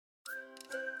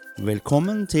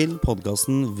Velkommen til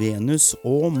podcasten Venus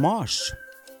og Mars.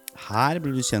 Her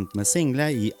blir du kjent med single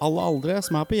i alle aldre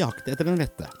som på jakt etter den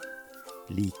rette.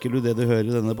 Liker du det du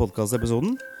hører i denne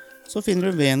podcastepisoden, så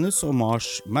finner du Venus og Mars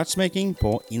matchmaking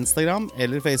på Instagram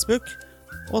eller Facebook,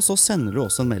 og så sender du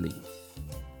også en melding.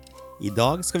 I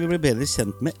dag skal vi bli bedre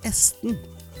kjent med Esten.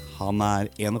 Han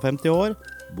 51 år,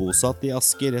 bosatt i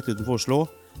Asker rett utenfor Oslo.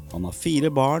 Han har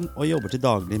 4 barn og jobber til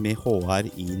daglig med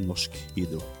HR i Norsk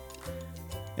Hydro.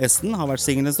 Esten har vært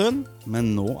singel en stund,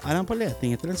 men nå han på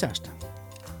leting etter en kjæreste.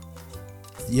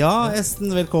 Ja, Esten,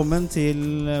 velkommen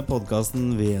til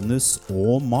podcasten Venus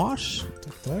og Mars.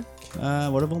 Takk.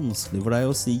 Var det vanskelig for deg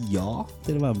å si ja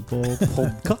til å være med på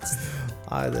podcast?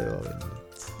 Nei, det var veldig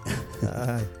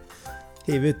lett.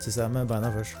 Hive ut seg med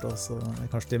beina først, og så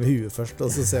kanskje det med huet først, og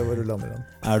så se hvor du lander den.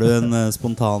 Du en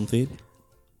spontan fyr?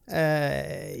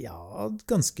 Ja,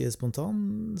 ganske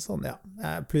spontan, sånn, ja.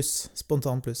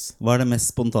 Spontan pluss. Hva det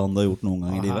mest spontane du har gjort noen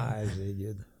gang i livet?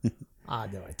 Herregud. Nei,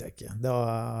 det vet jeg ikke.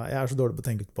 Jeg så dårlig på å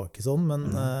tenke tilbake sånn, men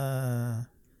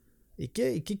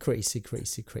ikke crazy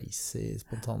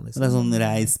spontan. Liksom. Det sånn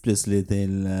reis plutselig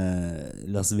til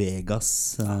Las Vegas?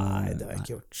 Nei, det har jeg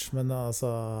ikke gjort. Men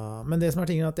det som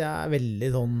tingen at jeg veldig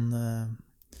sånn,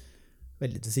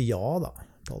 veldig til å si ja da,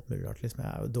 på alt mulig rart. Liksom.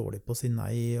 Jeg jo dårlig på å si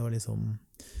nei, og liksom...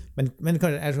 Men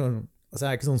kanskje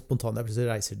jeg ikke sånn spontan jeg plutselig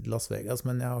reiser til Las Vegas,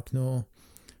 men jeg har ikke noe,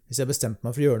 hvis jeg bestemte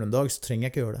meg for å gjøre det en dag, så trenger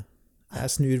jeg ikke gjøre det.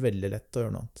 Jeg snur veldig lett å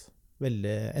gjøre noe annet.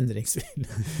 Veldig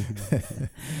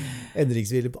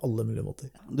endringsvillig på alle mulige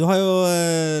måter. Du har jo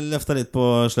løftet litt på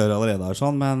sløret allerede her,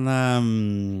 sånn, men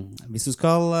hvis du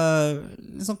skal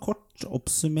liksom kort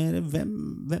oppsummere,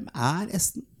 hvem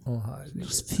Esten?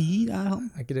 Hvilken fyr han?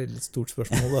 Ikke det litt stort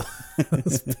spørsmål da?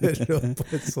 Spørre om på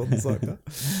et sånt sak da?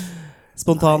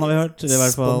 Spontan har vi hørt, i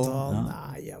hvert fall. Spontan, ja.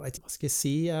 Nei, jeg vet ikke, hva skal jeg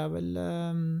si? Jeg vel,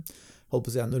 holdt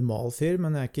på å si en normal fyr,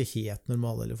 men jeg ikke helt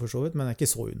normal eller for så vidt, men jeg ikke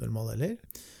så unormal heller.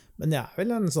 Men jeg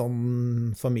vel en sånn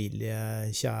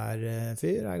familiekjær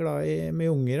fyr. Jeg glad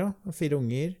med unger, da. 4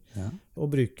 unger. Ja.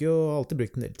 Og alltid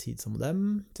brukt en del tid sammen med dem.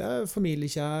 Så jeg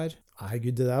familiekjær.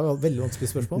 Herregud, det var et veldig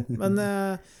vanskelig spørsmål. Men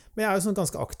jeg jo sånn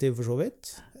ganske aktiv for så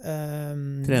vidt.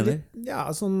 Trener? Ja,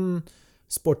 sånn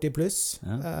sporty pluss.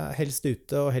 Ja. Helst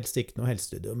ute, og helst ikke noe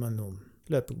helsestudio, men noen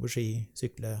løpe på ski,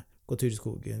 sykle, gå tur i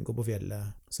skogen, gå på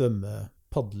fjellet, svømme,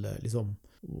 padle, liksom.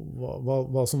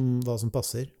 Hva som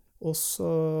passer. Og så,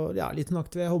 ja, litt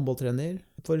aktiv håndballtrener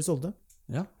for Isolde.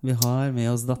 Ja. Vi har med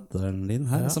oss datteren din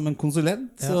her som en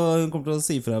konsulent, så hun kommer til å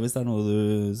si fra hvis det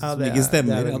noe som ikke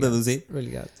stemmer av det du sier.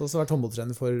 Veldig greit. Og så har jeg vært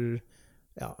håndballtrener for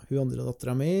hun andre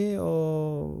datteren min,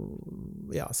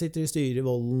 og sitter i styret i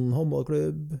Vollen,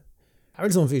 håndballklubb. Jeg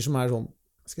vel sånn fyr som sånn,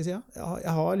 skal jeg si,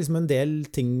 jeg har liksom en del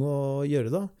ting å gjøre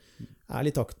da. Jeg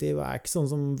litt aktiv, og jeg ikke sånn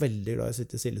som veldig glad i å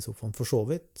sitte stille i sofaen for så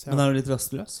vidt. Men du litt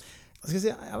rastløs? Hva skal jeg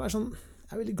si,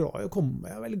 jeg veldig glad i å komme,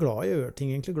 jeg veldig glad i å gjøre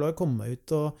ting, egentlig glad i å komme meg ut,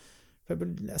 og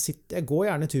jeg går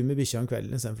gjerne tur med bikkja om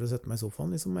kvelden i stedet for å sette meg i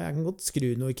sofaen. Liksom. Jeg kan godt skru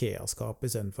noe IKEA-skap i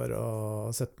stedet for å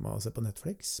sette meg og se på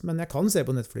Netflix. Men jeg kan se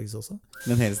på Netflix også.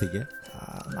 Men helst ikke?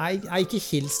 Nei, ikke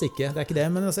helst ikke. Det ikke det.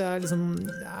 Men altså,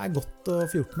 jeg godt og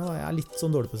 14 år. Jeg litt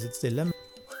sånn dårlig på å sitte stille.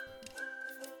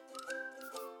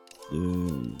 Du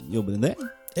jobber en del?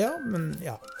 Ja,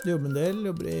 du jobber en del.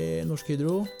 Jobber i Norsk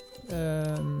Hydro.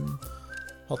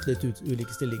 Hatt litt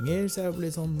ulike stillinger, så jeg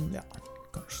blir sånn,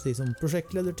 kanskje si som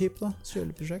prosjektleder-typ da,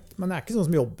 kjøleprosjekt. Men jeg ikke sånn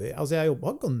som jobber. Altså, jeg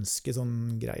jobber ganske sånn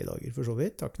greie dager, for så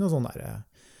vidt. Jeg har ikke noe sånn der,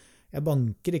 jeg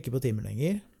banker ikke på timer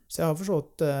lenger. Så jeg har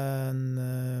forstått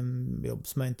en jobb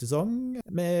som interessant,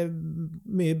 med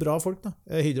mye bra folk da.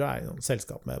 Hydro noen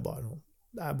selskap med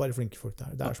det bare flinke folk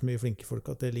der. Det så mye flinke folk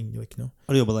at det ligner jo ikke noe.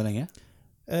 Har du jobbet der lenge?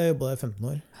 Jeg jobbet der i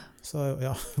 15 år. Så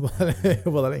ja, jeg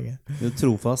jobbet der lenge. Du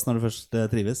trofast når du først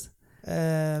trives?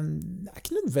 Det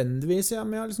ikke nødvendigvis,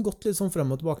 men jeg har liksom gått litt sånn frem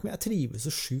og tilbake, men jeg trives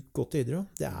så sykt godt i Hydro.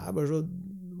 Det bare så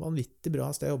vanvittig bra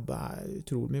sted å jobbe.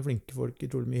 Utrolig mye flinke folk,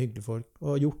 utrolig mye hyggelige folk,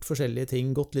 og gjort forskjellige ting,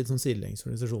 gått litt sånn sidelengs i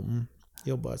organisasjonen.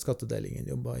 Jobbet i skattedelingen,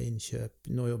 jobbet i innkjøp,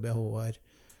 nå jobber jeg i HR.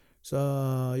 Så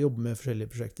jobber med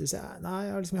forskjellige prosjekter. Så jeg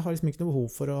har liksom ikke noe behov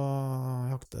for å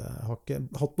jeg har ikke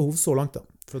hatt behov så langt da,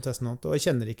 for å teste noe, og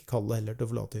jeg kjenner ikke kallet heller til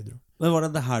å forlate Hydro. Men var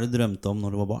det her du drømte om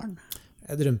når du var barn?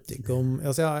 Jeg drømte ikke om,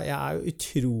 altså jeg jo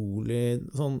utrolig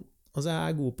sånn, altså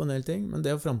jeg god på en del ting, men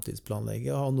det å fremtidsplanlegge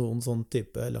og ha noen sånn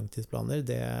type langtidsplaner,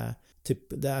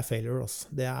 det failure også.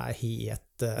 Det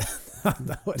helt,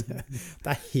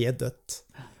 det helt dødt.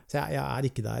 Så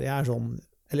jeg ikke der. Jeg sånn,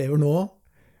 jeg lever nå,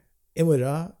 i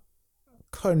morgen,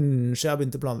 kanskje jeg har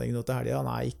begynt å planlegge noe til helgen,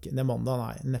 nei, ikke, det mandag,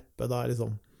 nei, neppe, da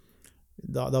liksom,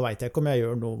 Da vet jeg ikke om jeg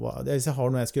gjør noe. Hvis jeg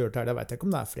har noe jeg skal gjøre til her, da vet jeg ikke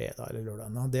om det fredag eller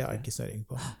lørdag. Det har jeg ikke snøring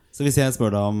på. Så hvis jeg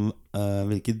spør deg om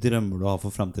hvilke drømmer du har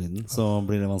for fremtiden, så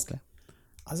blir det vanskelig.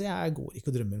 Altså, jeg går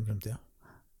ikke og drømmer om fremtiden.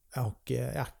 Jeg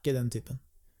er ikke den typen.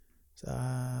 Så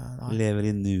Lever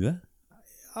i nuet?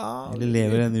 Ja, Eller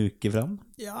lever en uke frem?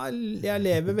 Ja, jeg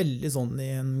lever veldig sånn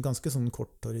i en ganske sånn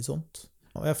kort horisont.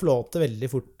 Og jeg forlater veldig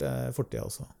fort fortiden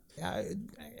også.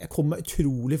 Jeg kommer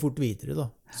utrolig fort videre da.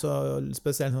 Så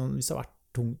spesielt sånn, hvis det har vært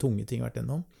tunge ting vært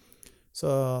gjennom,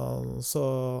 så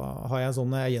har jeg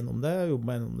sånn når jeg er gjennom det, jobber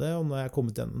meg gjennom det, og når jeg er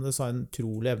kommet gjennom det, så har jeg en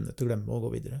utrolig evne til å glemme og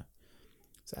gå videre.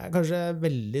 Så jeg er kanskje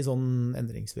veldig sånn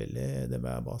endringsvillig, det må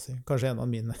jeg bare si. Kanskje en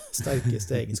av mine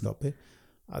sterkeste egenskaper.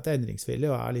 At jeg er endringsvillig,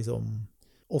 og er liksom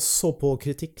også på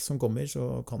kritikk som kommer,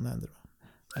 så kan jeg endre meg.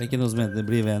 Det ikke noe som heter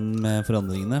bli venn med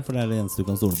forandringene, for det det eneste du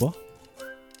kan stole på?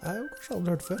 Jeg har jo kanskje aldri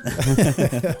hørt det før.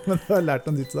 Men du har lært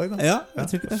noe nytt i dag, da. Ja, jeg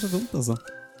tror ikke det så dumt, altså.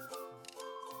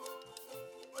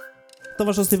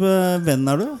 Hva slags type venn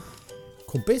du?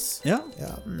 Kompis? Ja.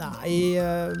 Nei,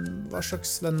 hva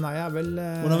slags venn er jeg vel?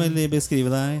 Hvordan vil de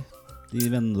beskrive deg, de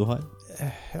vennene du har?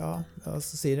 Ja,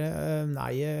 så sier jeg,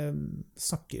 nei, jeg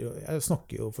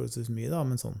snakker jo forholdsvis mye da,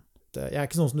 men sånn. Jeg er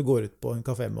ikke sånn som du går ut på en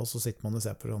kafé med oss, og så sitter man og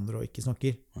ser på hverandre og ikke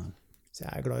snakker. Nei. Så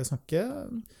jeg er glad i å snakke.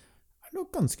 Det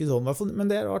nok ganske sånn, i hvert fall. Men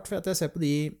det rart, for at jeg ser på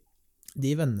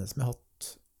de vennene som jeg har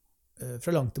hatt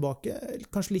fra langt tilbake,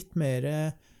 kanskje litt mer...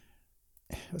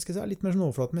 Hva skal jeg si, litt mer sånn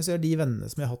overflaten, men jeg ser de vennene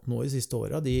som jeg har hatt nå i siste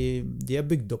året, de er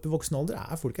bygd opp i voksen alder,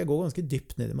 folk jeg går ganske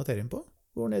dypt ned i materien på.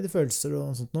 Går ned i følelser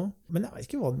og sånt nå. Men jeg vet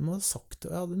ikke hva de har sagt.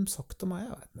 Hva hadde de sagt om meg?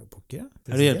 Jeg vet ikke pokker.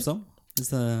 Du hjelpsom?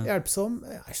 Hjelpsom?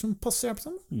 Jeg er sånn passe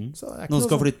hjelpsom. Noen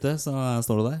skal flytte, så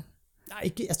står du der? Nei,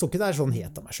 jeg står ikke der sånn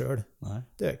helt av meg selv.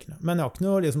 Det gjør jeg ikke noe. Men jeg har ikke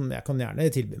noe, liksom, jeg kan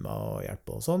gjerne tilby meg å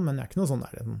hjelpe og sånn, men jeg er ikke noe sånn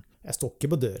der, jeg står ikke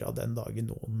på døra den dagen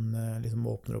noen liksom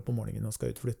åpner opp om morgenen og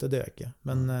skal utflytte, det gjør jeg ikke.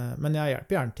 Men jeg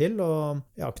hjelper gjerne til, og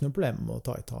jeg har ikke noe problem med å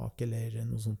ta i tak eller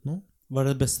noe sånt noe. Hva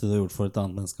det beste du har gjort for et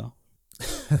annet menneske?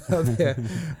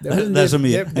 det så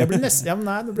mye. Det blir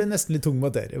nesten litt tung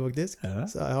materie, faktisk. Ja.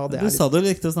 Så, ja, du sa du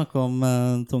likte å snakke om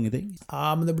tunge ting.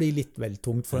 Ja, men det blir litt vel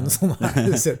tungt for en sånn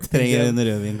Trenger en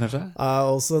rødvin, kanskje? Ja,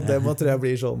 også det tror jeg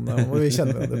blir sånn. Må vi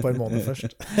kjenne det på en måned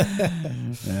først.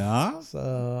 Ja. Så,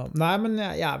 nei, men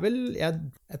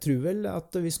jeg tror vel at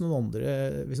hvis noen andre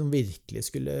virkelig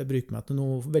skulle bruke meg til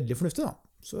noe veldig fornuftig, da,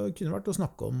 så kunne det vært å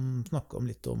snakke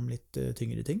om litt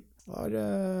tyngre ting. Har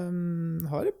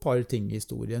et par ting i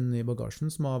historien i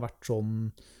bagasjen som har vært sånn,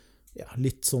 ja,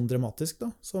 litt sånn dramatisk da,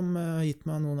 som har gitt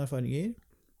meg noen erfaringer.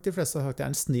 De fleste har sagt at jeg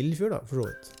er en snill fyr da, for så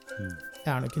vidt.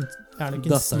 Jeg er nok en snill...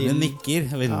 Datterne nikker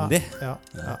veldig. Ja,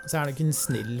 så jeg er nok en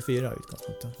snill fyr av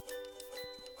utgangspunktet.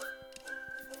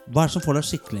 Hva det som får deg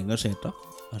skikkelig engasjert da?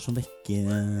 Hva det som vekker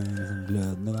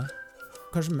gløden i deg?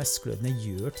 Kanskje mest gløden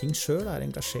jeg gjør ting selv, er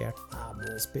engasjert. Jeg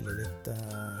må spille litt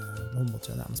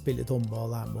håndballtrening, jeg må spille litt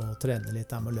håndball, jeg må trene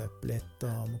litt, jeg må løpe litt, og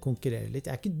jeg må konkurrere litt.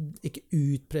 Jeg er ikke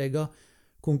utpreget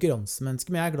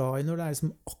konkurransemenneske, men jeg er glad i når det er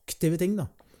liksom aktive ting da.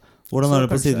 Hvordan er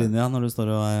det på sidelinja når du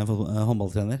står og er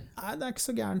håndballtrener? Nei, det er ikke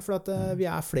så gærent, for at vi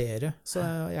er flere, så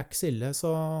jeg er ikke så ille. Så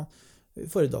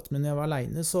forrige dagen min jeg var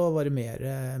alene, så var det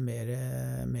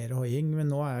mer hoiing,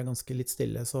 men nå er jeg ganske litt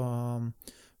stille, så...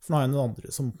 For nå har jeg noen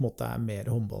andre som på en måte er mer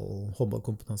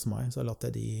håndballkompetanse enn meg, så jeg har latt det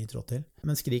de trå til.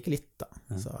 Men skriker litt da,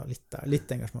 så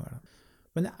litt engasjement er det.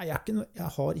 Men jeg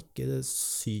har ikke det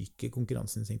syke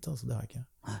konkurranseinstinktet, altså det har jeg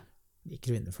ikke.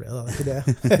 Liker å vinne for det da, det er ikke det.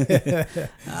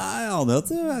 Ja, jeg aner at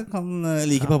du kan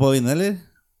like pappa å vinne, eller?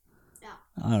 Ja.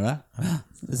 Er det?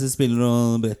 Hvis du spiller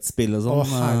noe brettspill og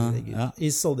sånn. Herregud. Ja.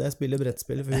 Isolde jeg spiller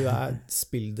brettspill, for hun er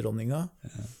spilldronninga,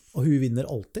 og hun vinner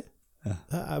alltid.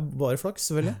 Det er bare flaks,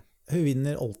 selvfølgelig. Hun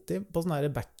vinner alltid på sånn her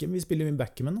backgammon. Vi spiller jo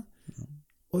backgammon nå.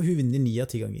 Og hun vinner 9 av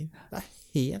 10 ganger. Det er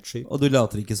helt sykt. Og du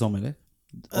later ikke som heller?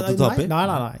 At du taper?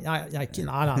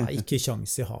 Nei, ikke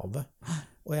sjans i havet.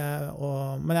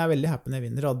 Men jeg er veldig happy når jeg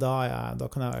vinner, og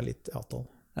da kan jeg være litt avtale.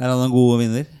 Er han en god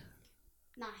vinner?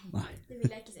 Nei, det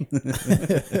vil jeg ikke si.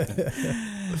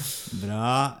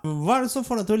 Bra. Hva er det som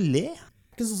får deg til å le? Jeg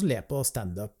er ikke sånn som ler på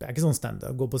stand-up. Jeg er ikke sånn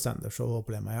stand-up, gå på stand-up-show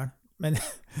og le meg ihjel. Men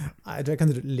jeg tror jeg kan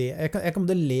le. Jeg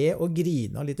kommer til å le og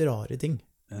grine av litt rare ting.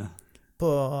 Ja.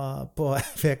 For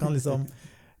jeg kan liksom...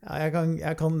 Jeg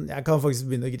kan faktisk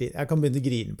begynne å grine. Jeg kan begynne å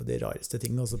grine på de rareste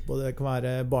tingene også. Det kan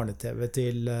være barne-TV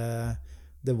til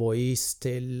The Voice,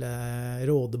 til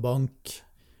Rådebank.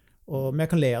 Men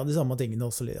jeg kan le av de samme tingene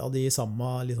også, av de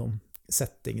samme liksom,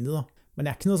 settingene da. Men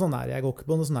jeg er ikke noe sånn her, jeg går ikke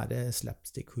på noe sånn her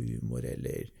slapstick-humor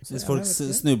eller... Hvis folk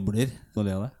snubler, så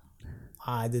ler jeg det?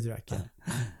 Nei, det tror jeg ikke.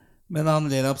 Men han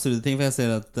ler av absurde ting, for jeg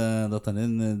ser at datteren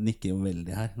din nikker jo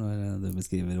veldig her når du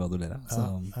beskriver hva du ler av. Så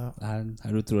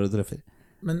her du tror du treffer.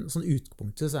 Men sånn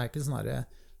utgangspunktet så er det ikke sånn her,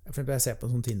 for eksempel jeg ser på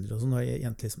en sånn Tinder og sånn, og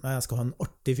jeg skal ha en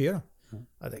artig fyr da.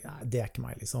 Jeg tenker, nei, det ikke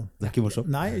meg, liksom. Det ikke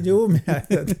morsomt? Nei, jo, men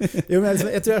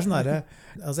jeg tror jeg sånn her,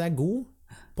 altså jeg god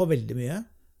på veldig mye,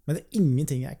 men det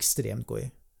ingenting jeg ekstremt god i.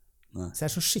 Nei. Så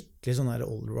jeg sånn skikkelig sånn her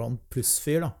all-round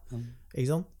pluss-fyr, da. Ikke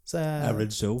sant?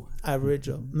 Average Joe.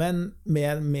 Average Joe. Men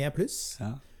med pluss.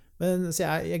 Ja. Men, så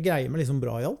jeg greier meg liksom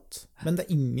bra i alt, men det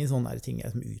ingen sånne der ting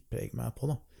jeg som utpreger meg på,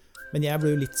 da. Men jeg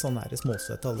blir jo litt sånn der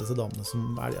småsøt til alle disse damene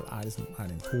som er det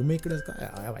en komiker?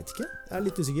 Jeg vet ikke. Jeg er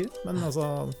litt usikker. Men altså,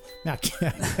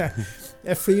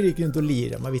 jeg flyr ikke rundt og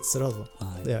lirer av meg vitser, altså.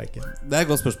 Nei. Det gjør jeg ikke. Det et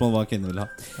godt spørsmål hva kvinner vil ha.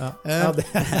 Ja, det.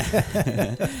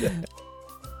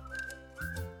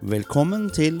 Velkommen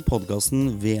til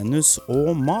podcasten Venus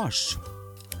og Mars.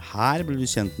 Her blir du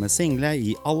kjent med single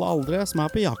i alle aldre som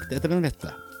er på jakt etter den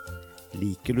rette.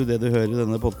 Liker du det du hører i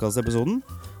denne podcast-episoden,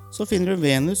 så finner du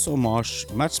Venus og Mars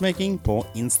matchmaking på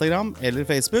Instagram eller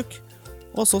Facebook,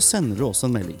 og så sender du også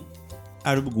en melding.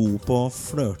 Er du god på å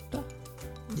flørte?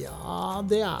 Ja,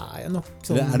 det er jeg nok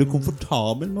sånn. Eller er du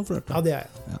komfortabel med å flørte? Ja, det er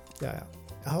jeg. Ja. Det er jeg.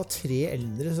 Jeg har 3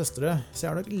 eldre søstre, så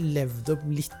jeg har nok levd opp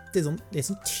litt i sånn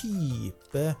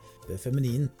type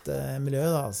feminint miljø,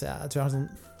 da. Så jeg tror jeg har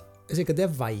sånn, jeg sier ikke at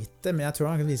jeg vet det, men jeg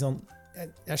tror jeg kan vise sånn,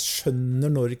 jeg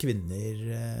skjønner når kvinner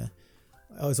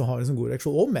altså har en sånn god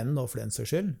reaksjon, og menn da, for den saks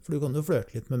skyld, for du kan jo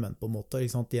flørte litt med menn på en måte,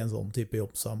 ikke sant, i en sånn type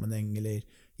jobbsammenheng, eller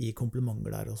i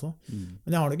komplimenter der også.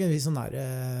 Men jeg har nok en viss sånn der,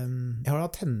 jeg har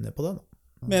hatt henne på det da.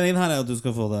 Meningen her er at du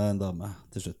skal få deg en dame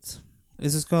til slutt.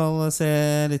 Hvis du skal se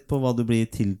litt på hva du blir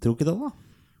tiltrukket av da?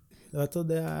 Vet du,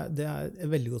 det er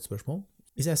et veldig godt spørsmål.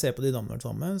 Hvis jeg ser på de damene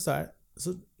sammen, så er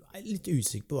jeg litt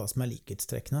usikker på hva som er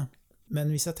likhetstrekkene. Men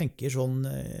hvis jeg tenker sånn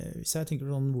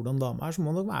hvordan dame er, så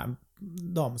må det nok være en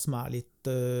dame som er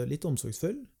litt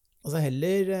omsorgsfull. Altså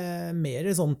heller mer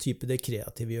sånn type det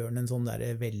kreative hjørnet, en sånn der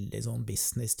veldig sånn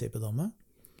business-type dame.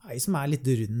 Ei som er litt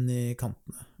rund i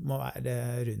kantene, må være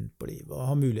rund på livet, og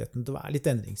ha muligheten til å være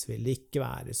litt endringsvillig, ikke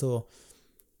være så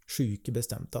syke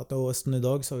bestemt at i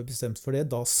dag så har vi bestemt for det,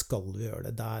 da skal vi gjøre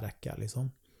det, der ikke jeg liksom.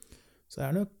 Så jeg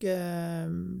er nok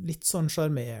litt sånn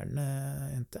charmerende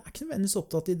jente. Jeg er ikke nødvendigvis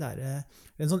opptatt i der,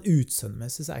 en sånn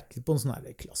utseendemessig, så jeg er ikke på en sånn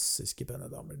her klassiske penne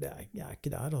damer, jeg er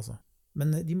ikke der altså. Men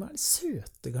de må være litt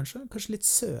søte kanskje litt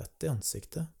søte i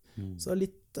ansiktet. Så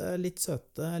litt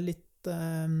søte, litt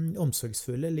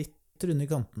omsorgsfulle, litt runde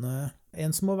i kantene.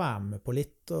 En som må være med på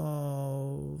litt,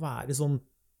 og være sånn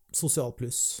sosial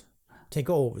pluss. Tenk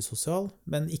oversosial,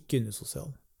 men ikke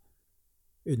undersosial.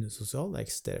 Undersosial, det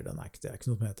eksisterer det er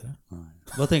ikke noe som heter det. Nei.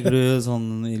 Hva tenker du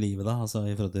sånn i livet da? Altså,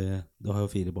 i forhold til, du har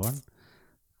jo 4 barn.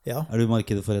 Ja. Er du i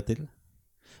markedet for ett til?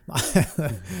 Nei,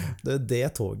 det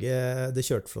toget det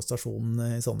kjørte fra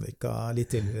stasjonen i Sandvika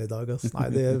litt tidligere i dag. Altså. Nei,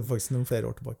 det er faktisk noen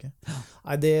flere år tilbake.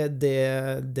 Nei,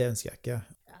 det ønsker jeg ikke.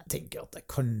 Jeg tenker at det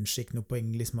er kanskje ikke noe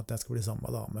poeng liksom, at jeg skal bli sammen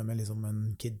med dame med liksom en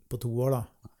kid på 2 år da.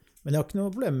 Men jeg har ikke noe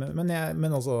problem med,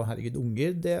 men altså, herregud,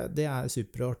 unger, det er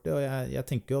superartig, og jeg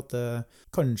tenker jo at det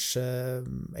kanskje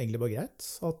egentlig bare greit,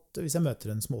 at hvis jeg møter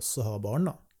en som også har barn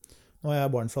da, nå har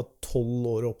jeg barn fra 12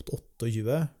 år opp til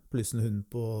 28, pluss en hund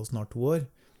på snart 2 år,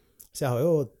 så jeg har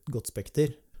jo et godt spekter,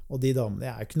 og de damene,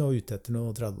 jeg er ikke noe ute etter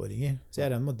noen 30-åringer, så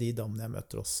jeg regner med at de damene jeg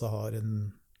møter også har en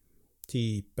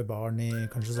type barn i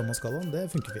kanskje samme skala, det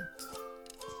funker fint.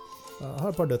 Jeg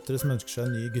har et par døtre som ønsker seg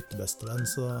en ny guttebestevenn,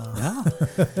 så... Ja.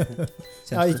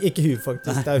 Ja, ikke hun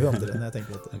faktisk, det er hun andre enn jeg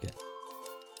tenker etter. Okay.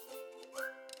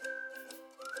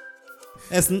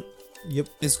 Esen, Yep.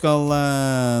 du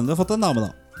har fått en dame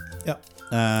da. Ja.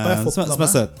 Har jeg fått som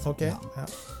er søt. Ok, ja.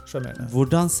 Skjønner.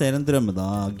 Hvordan ser en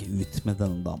drømmedag ut med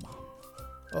denne dama?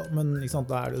 Ja, men ikke sant,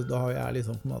 da har jeg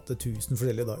liksom på en måte 1000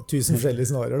 forskjellige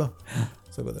scenarier da.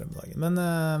 Så går drømmedagen. Men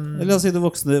La oss si du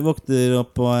våkner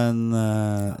opp på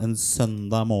en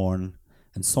søndag morgen,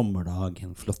 en sommerdag,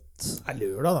 en flott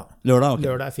lørdag da. Lørdag, ok.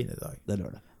 Lørdag er fin i dag. Det er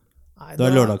lørdag. Nei, Du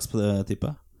er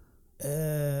lørdagstype?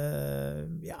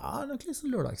 Ja, nok litt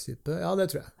sånn lørdagstype. Ja,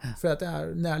 det tror jeg. For at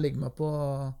når jeg ligger meg på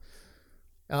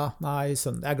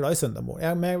søndag. Jeg er glad i søndag morgen.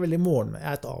 Jeg er veldig morgen. Jeg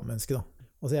er et A-menneske da.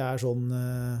 Altså jeg er sånn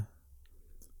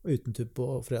utentur på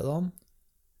fredagen.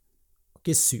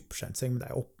 Ikke supersent-seng, men det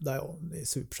er jo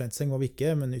supersent-seng var vi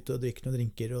ikke, men ute og drikke noen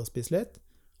drinker og spise litt.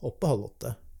 Opp på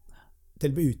 7:30. Til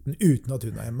og med uten at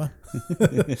hun er hjemme.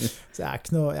 Så jeg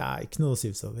er ikke noe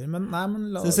syvsover. Men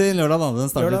la Så si lørdag da, den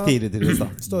starter 4 til da.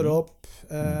 Står opp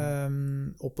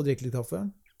og drikker litt kaffe.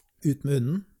 Ut med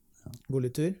hunden. Gå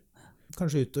litt tur.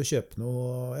 Kanskje ut og kjøpe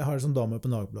noe. Jeg har en sånn dame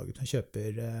på nabolaget som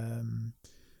kjøper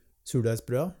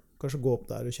surdeigsbrød. Kanskje gå opp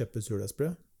der og kjøpe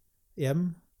surdeigsbrød.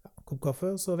 Hjem, kopp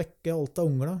kaffe, så vekke alt av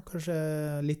unger da. Kanskje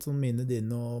litt sånn mine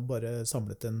dine og bare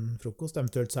samle til en frokost.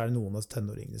 Eventuelt så er det noen av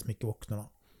tenåringene som ikke våkner da.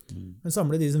 Men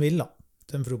samle de som vil da,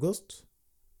 til en frokost.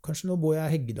 Kanskje nå bor jeg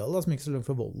i Heggedal, da, som ikke er så langt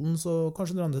fra Vollen, så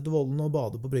kanskje dra ned til Vollen og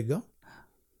bade på brygga.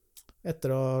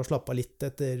 Etter å ha slappet litt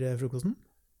etter frokosten.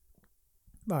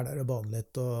 Være der og bade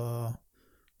litt, og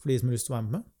for de som har lyst til å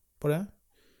være med på det.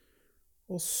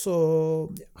 Og så,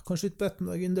 kanskje ut på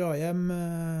ettermiddagen dra hjem.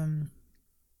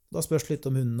 Da spørs litt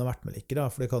om hunden har vært med eller ikke, da,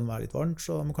 for det kan være litt varmt,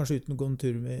 så man kanskje uten å gå en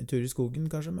tur i skogen,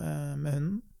 kanskje, med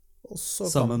hunden. Og så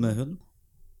Sammen med hunden?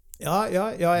 Ja,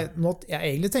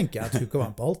 egentlig tenker jeg at hun kan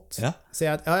være med på alt. Ja. Så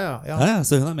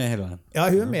Så hun er med hele veien? Ja,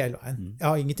 hun er med hele veien. Jeg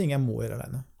har ingenting jeg må gjøre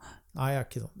alene. Nei, jeg er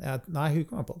ikke sånn. Nei, hun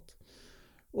kan være på alt.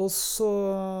 Og så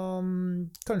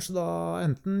kanskje da,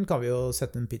 enten kan vi jo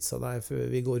sette en pizza der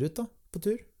før vi går ut da, på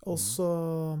tur, og så,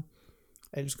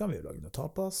 ellers kan vi jo lage noe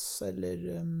tapas, eller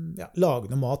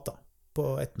lage noe mat da, på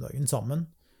ettermiddagen sammen.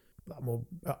 Da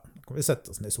kan vi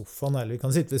sette oss ned i sofaen, eller vi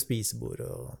kan sitte ved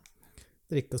spisebordet og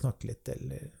drikke og snakke litt,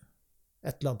 eller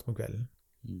et eller annet på kvelden.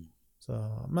 Så,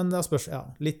 men det spørs,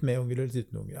 litt med unger og litt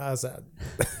uten unger. Altså,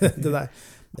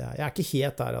 jeg er ikke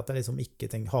helt der at jeg liksom ikke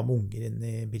har med unger inn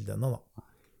i bildet ennå da.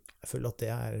 Jeg føler at det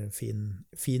er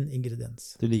fin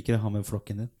ingrediens. Du liker å ha med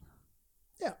flokken din?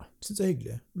 Ja, synes det er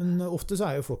hyggelig. Men ofte så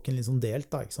er jo flokken litt sånn delt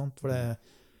da, ikke sant? For det er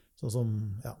sånn som,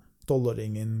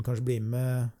 12-åringen kanskje blir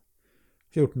med,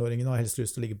 14-åringen har helst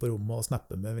lyst til å ligge på rommet og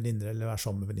snappe med venninner eller være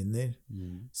sammen med venninner.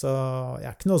 Så jeg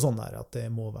er ikke noe sånn der at det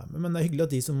må være med, men det er hyggelig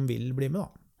at de som vil bli med da.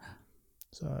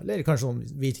 Så, eller kanskje sånn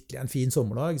virkelig en fin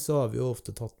sommerdag, så har vi jo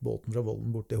ofte tatt båten fra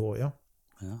Vollen bort til Håja,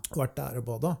 og vært der og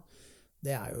badet.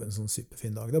 Det er jo en sånn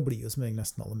superfin dag. Da blir jo som regel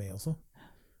nesten alle med også.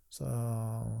 Så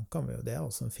kan vi jo, det er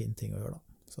også en fin ting å gjøre da.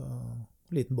 Så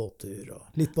liten båttur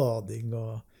og litt bading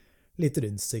og litt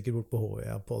rundstykker bort på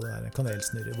Håja, på det der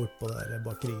kanelsnurret bort på det der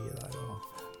bakeriet der.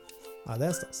 Nei,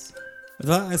 det er stas. Vet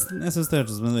du hva? Jeg synes det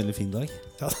hørtes som en veldig fin dag.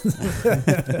 Ja.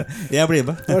 Jeg blir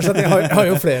med. Jeg har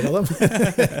jo flere av dem.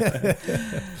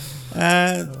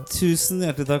 Tusen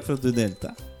hjertelig takk for at du delte.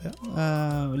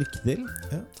 Og lykke til.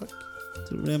 Ja, takk.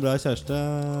 Jeg tror det blir en bra kjæreste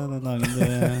den dagen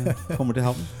du kommer til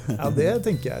havn. Ja, det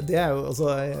tenker jeg. Det er jo, altså,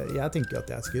 jeg tenker at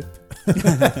det er skup.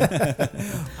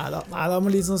 Neida,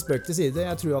 men litt sånn spøk til side.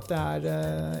 Jeg tror at det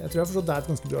er forstått det er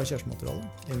et ganske bra kjærestemateriale,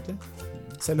 egentlig.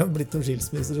 Selv om det har blitt noen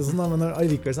skilsmisser og sånn, men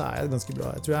allikevel så er det ganske bra.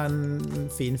 Jeg tror jeg er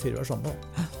en fin fyr å være sammen med.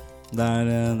 Det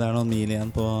er noen mil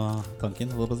igjen på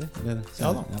tanken, holder på å si? Eller, Ja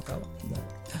da.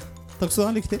 Takk skal du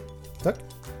ha, lykke til. Takk.